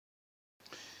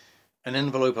An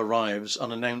envelope arrives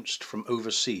unannounced from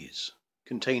overseas,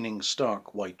 containing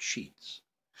stark white sheets,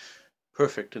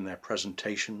 perfect in their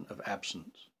presentation of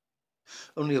absence.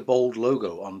 Only a bold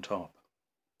logo on top.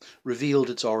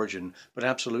 Revealed its origin, but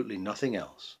absolutely nothing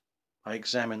else. I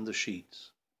examined the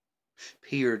sheets,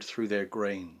 peered through their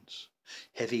grains,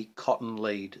 heavy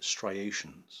cotton-laid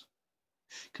striations,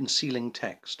 concealing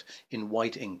text in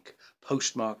white ink,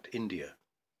 postmarked India.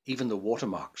 Even the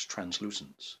watermark's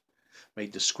translucence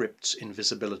made the script's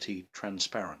invisibility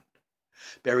transparent.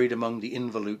 Buried among the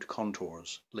involute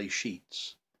contours lay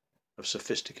sheets of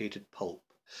sophisticated pulp,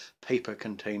 paper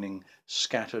containing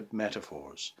scattered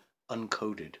metaphors,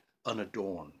 uncoded,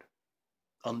 unadorned,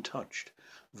 untouched,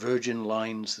 virgin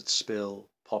lines that spill,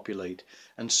 populate,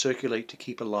 and circulate to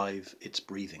keep alive its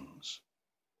breathings.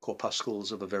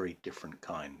 Corpuscles of a very different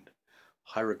kind.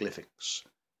 Hieroglyphics,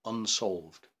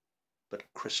 unsolved,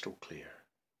 but crystal clear.